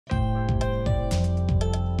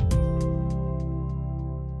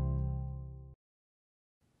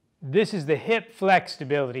This is the hip flex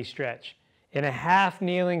stability stretch in a half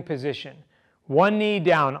kneeling position. One knee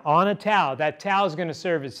down on a towel. That towel is going to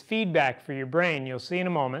serve as feedback for your brain. You'll see in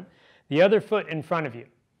a moment. The other foot in front of you.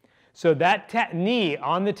 So that knee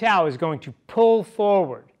on the towel is going to pull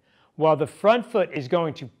forward, while the front foot is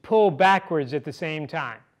going to pull backwards at the same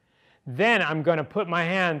time. Then I'm going to put my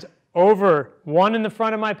hands over, one in the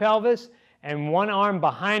front of my pelvis and one arm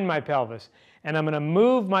behind my pelvis. And I'm going to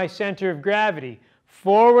move my center of gravity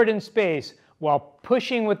forward in space while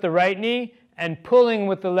pushing with the right knee and pulling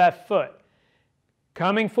with the left foot.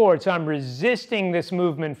 Coming forward, so I'm resisting this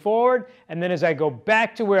movement forward, and then as I go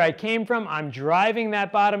back to where I came from, I'm driving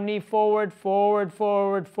that bottom knee forward, forward,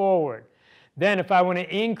 forward, forward. Then if I want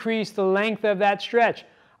to increase the length of that stretch,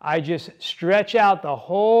 I just stretch out the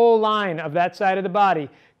whole line of that side of the body,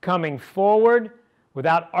 coming forward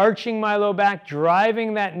without arching my low back,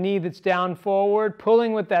 driving that knee that's down forward,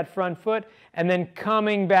 pulling with that front foot, and then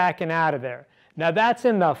coming back and out of there. Now that's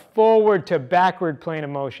in the forward to backward plane of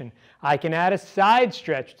motion. I can add a side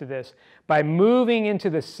stretch to this. By moving into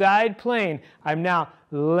the side plane, I'm now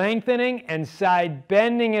lengthening and side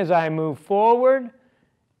bending as I move forward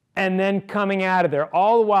and then coming out of there.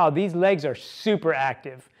 All the while, these legs are super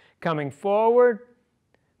active. Coming forward,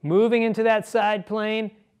 moving into that side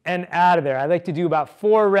plane, and out of there. I like to do about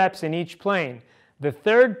 4 reps in each plane. The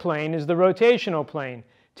third plane is the rotational plane.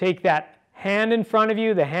 Take that hand in front of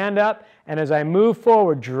you, the hand up, and as I move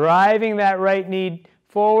forward, driving that right knee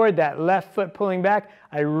forward, that left foot pulling back,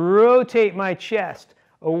 I rotate my chest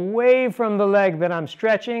away from the leg that I'm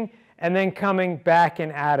stretching and then coming back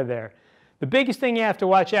and out of there. The biggest thing you have to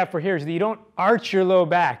watch out for here is that you don't arch your low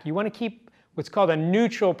back. You want to keep what's called a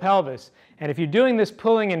neutral pelvis. And if you're doing this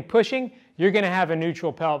pulling and pushing, you're going to have a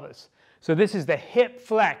neutral pelvis. So this is the hip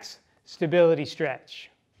flex stability stretch.